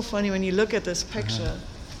it's so funny when you look at this picture.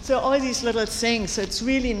 So all these little things, so it's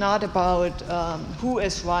really not about who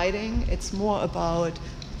is writing, it's more about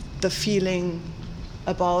the feeling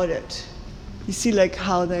about it. You see like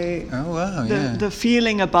how they, Oh, wow, yeah. the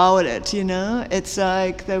feeling about it, you know? It's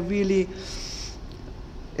like there really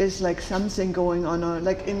is like something going on. Or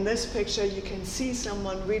like in this picture you can see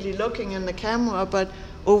someone really looking in the camera, but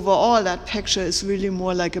overall that picture is really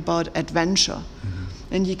more like about adventure.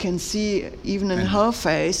 And you can see even in her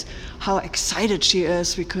face how excited she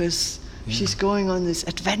is because she's going on this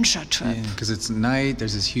adventure trip. Yeah, because it's night,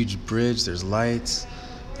 there's this huge bridge, there's lights,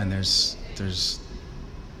 and there's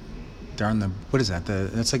they're on the, what is that?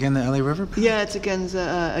 That's again the LA River? Yeah, it's again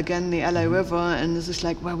the LA River, and this is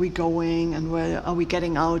like where are we going and where are we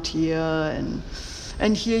getting out here,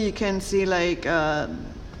 and here you can see like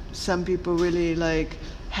some people really like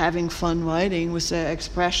having fun writing with their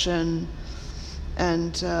expression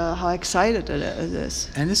and how excited it is.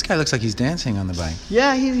 And this guy looks like he's dancing on the bike.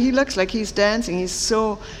 Yeah, he looks like he's dancing. He's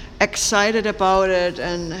so excited about it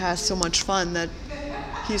and has so much fun that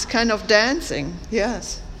he's kind of dancing,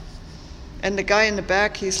 yes. And the guy in the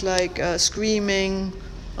back, he's like screaming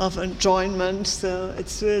of enjoyment, so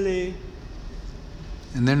it's really...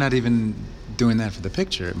 And they're not even doing that for the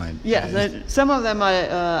picture, it might... Yeah, some of them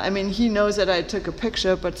are, I mean, he knows that I took a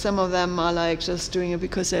picture, but some of them are like just doing it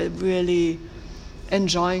because they're really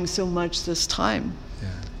enjoying so much this time. Yeah.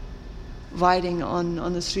 Riding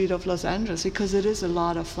on the street of Los Angeles, because it is a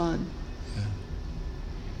lot of fun. Yeah.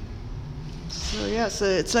 So yeah, so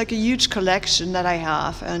it's like a huge collection that I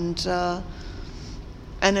have, and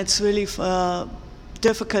it's really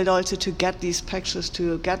difficult also to get these pictures,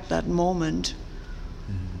 to get that moment,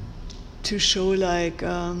 to show like,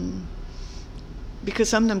 because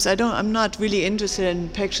sometimes I'm not really interested in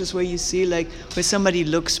pictures where you see like where somebody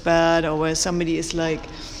looks bad or where somebody is like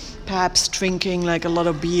perhaps drinking like a lot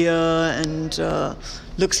of beer and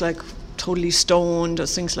looks like totally stoned or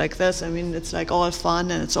things like this. I mean, it's like all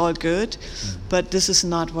fun and it's all good, but this is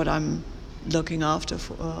not what I'm looking after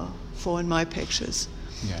for in my pictures.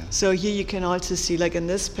 Yeah. So here you can also see, like in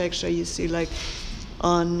this picture, you see like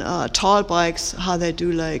on tall bikes how they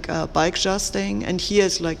do like bike justing, and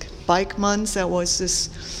here's like bike months. There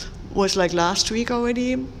was like last week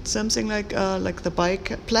already, something like the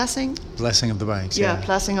bike blessing. Blessing of the bikes. Yeah,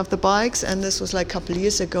 blessing of the bikes, and this was like a couple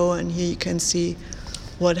years ago, and here you can see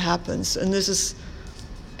what happens, and this is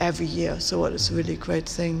every year, so what is a really great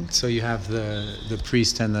thing. So you have the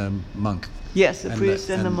priest and the monk. Yes, the priest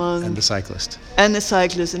and the monk. And the cyclist. And the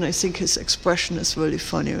cyclist, and I think his expression is really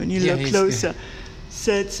funny when you look closer.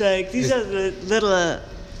 So it's like, these are the little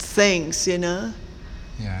things, you know?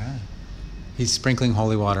 Yeah. He's sprinkling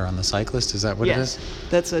holy water on the cyclist, is that what it is? Yes,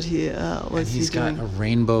 that's what he was And he's doing. got a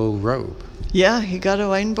rainbow robe. Yeah, he got a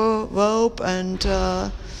rainbow robe, and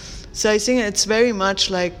so I think it's very much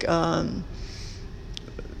like LA,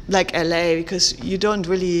 because you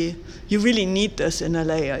really need this in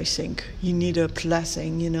LA, I think. You need a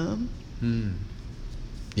blessing, you know?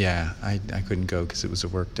 Yeah, I couldn't go because it was a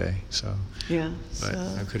work day, so. Yeah. But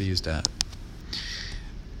So. I could have used that.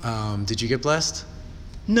 Did you get blessed?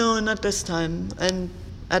 No, not this time. And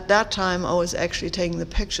at that time, I was actually taking the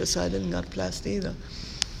picture, so I didn't get blessed either.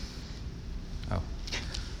 Oh.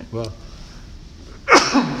 Well,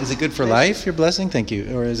 is it good for life, your blessing? Thank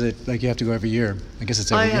you. Or is it like you have to go every year? I guess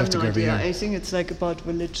it's you have to go every year. I think it's like about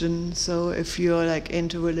religion. So if you're like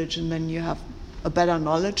into religion, then you have a better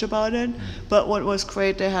knowledge about it. But what was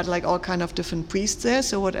great, they had like all kind of different priests there.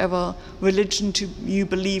 So whatever religion you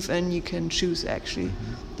believe in, you can choose actually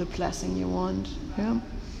the blessing you want. Yeah.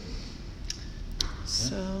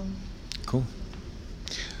 So. Cool.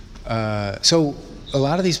 So a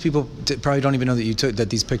lot of these people probably don't even know that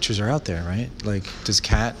these pictures are out there, right? Like, does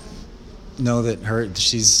Kat know that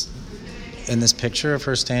she's in this picture of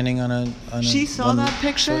her standing on a She saw that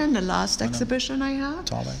picture in the last exhibition I had.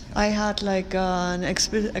 Tall bike, yeah. I had like an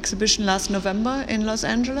exhibition last November in Los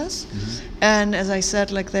Angeles, and as I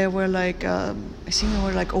said, like there were like I think there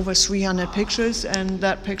were like over 300 pictures, and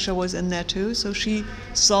that picture was in there too. So she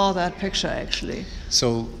saw that picture actually.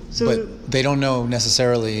 So but they don't know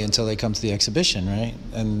necessarily until they come to the exhibition, right?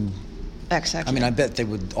 And Exactly. I mean, I bet they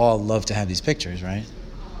would all love to have these pictures, right?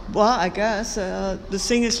 Well, I guess the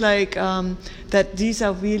thing is like that these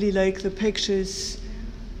are really like the pictures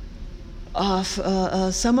of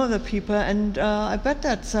some of the people, and I bet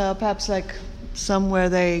that's perhaps like somewhere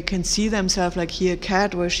they can see themselves, like here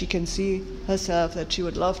Kat, where she can see herself that she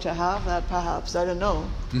would love to have that, perhaps, I don't know.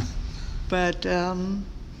 But now,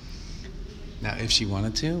 if she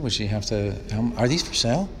wanted to, would she have to? Are these for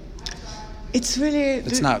sale? It's really.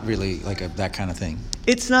 It's not really like that kind of thing.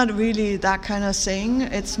 It's not really that kind of thing.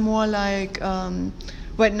 It's more like.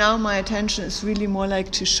 Right now my attention is really more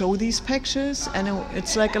like to show these pictures, and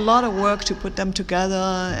it's like a lot of work to put them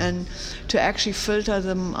together and to actually filter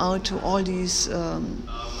them out to all these,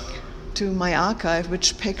 to my archive,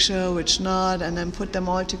 which picture, which not, and then put them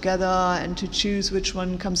all together and to choose which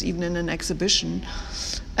one comes even in an exhibition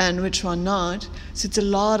and which one not. So it's a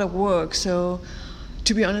lot of work. So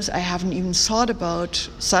to be honest, I haven't even thought about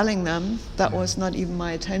selling them. That was not even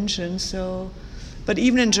my attention. So. But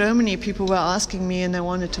even in Germany, people were asking me and they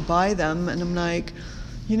wanted to buy them, and I'm like,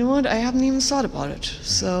 you know what, I haven't even thought about it.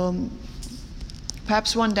 So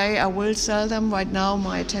perhaps one day I will sell them. Right now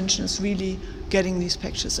my attention is really getting these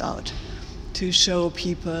pictures out to show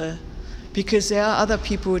people, because there are other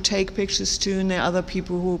people who take pictures too, and there are other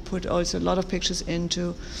people who put also a lot of pictures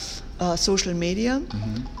into social media,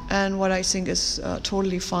 and what I think is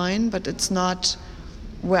totally fine, but it's not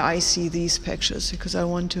where I see these pictures, because I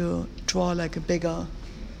want to draw like a bigger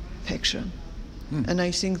picture. And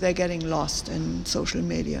I think they're getting lost in social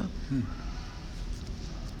media.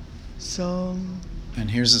 So.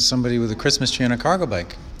 And here's somebody with a Christmas tree on a cargo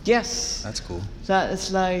bike. Yes. That's cool. That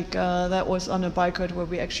is like, that was on a bike ride where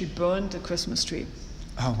we actually burned the Christmas tree.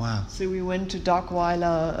 Oh, wow. So we went to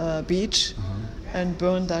Dockweiler Beach and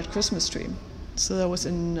burned that Christmas tree. So that was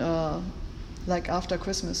in, like after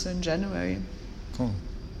Christmas in January. Cool.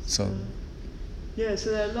 So. Yeah,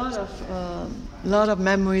 so there are a lot of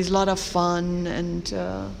memories, a lot of fun, and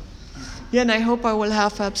and I hope I will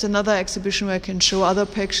have perhaps another exhibition where I can show other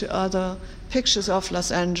pictures of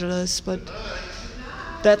Los Angeles. But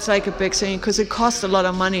that's like a big thing, because it costs a lot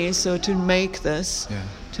of money. So to make this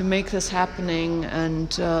happening,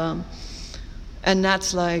 and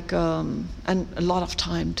that's like and a lot of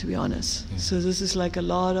time, to be honest. Yeah. So this is like a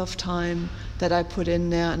lot of time that I put in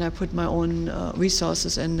there, and I put my own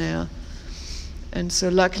resources in there. And so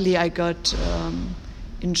luckily I got,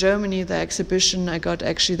 in Germany, the exhibition,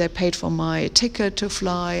 they paid for my ticket to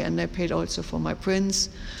fly, and they paid also for my prints.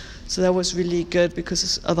 So that was really good,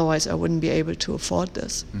 because otherwise I wouldn't be able to afford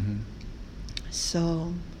this.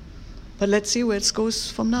 So, but let's see where it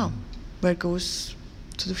goes from now, where it goes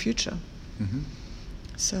to the future.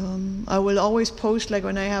 So I will always post, like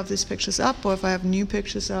when I have these pictures up, or if I have new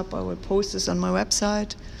pictures up, I will post this on my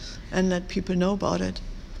website and let people know about it.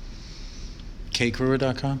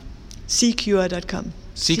 Kkewer.com? Ckkewer.com.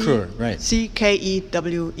 Ckkewer, right.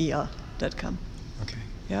 Ckkewer.com. Okay.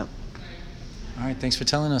 Yeah. All right, thanks for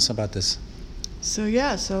telling us about this. So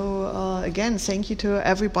again, thank you to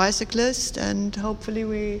every bicyclist, and hopefully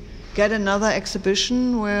we get another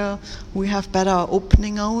exhibition where we have better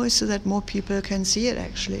opening hours so that more people can see it,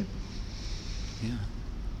 actually. Yeah.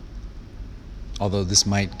 Although this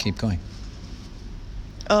might keep going.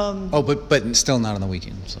 But still not on the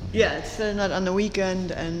weekend. So. Yeah, it's still not on the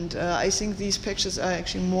weekend, and I think these pictures are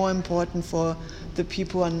actually more important for the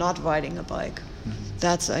people who are not riding a bike.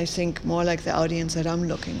 That's, I think, more like the audience that I'm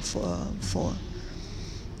looking for.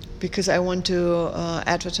 Because I want to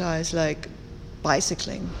advertise like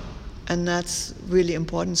bicycling, and that's really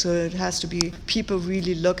important. So it has to be people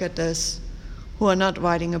really look at this who are not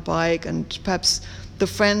riding a bike, and perhaps the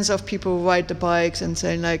friends of people who ride the bikes, and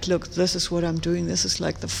saying like, look, this is what I'm doing, this is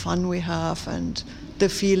like the fun we have and the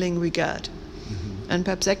feeling we get. And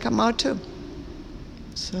perhaps they come out too.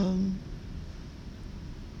 So.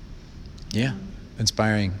 Yeah,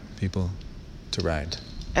 inspiring people to ride.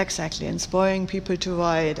 Exactly, inspiring people to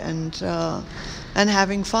ride and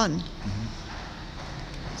having fun.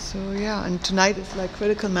 So yeah, and tonight is like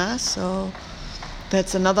Critical Mass, so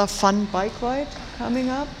that's another fun bike ride coming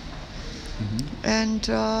up. And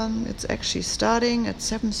it's actually starting at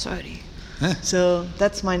 7:30. So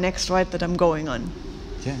that's my next ride that I'm going on.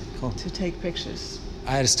 Yeah, cool. To take pictures.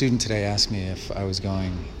 I had a student today ask me if I was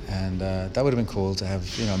going, and that would have been cool to have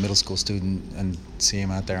a middle school student and see him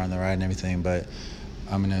out there on the ride and everything. But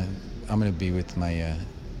I'm gonna be with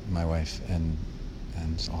my wife and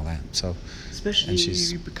all that. So especially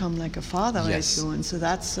you become like a father very soon. So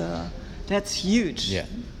that's huge. Yeah,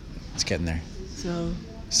 it's getting there.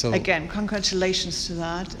 So again, congratulations to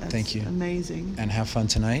that. That's thank you. Amazing. And have fun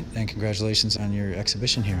tonight, and congratulations on your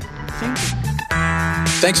exhibition here. Thank you.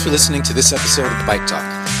 Thanks for listening to this episode of Bike Talk.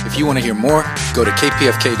 If you want to hear more, go to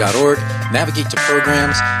kpfk.org, navigate to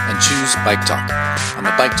programs, and choose Bike Talk. On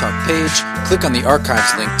the Bike Talk page, click on the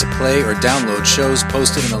archives link to play or download shows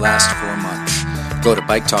posted in the last 4 months. Go to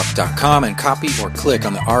biketalk.com and copy or click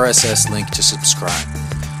on the RSS link to subscribe.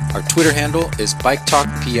 Our Twitter handle is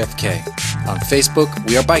BikeTalkPFK. On Facebook,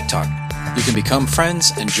 we are Bike Talk. You can become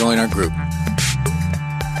friends and join our group.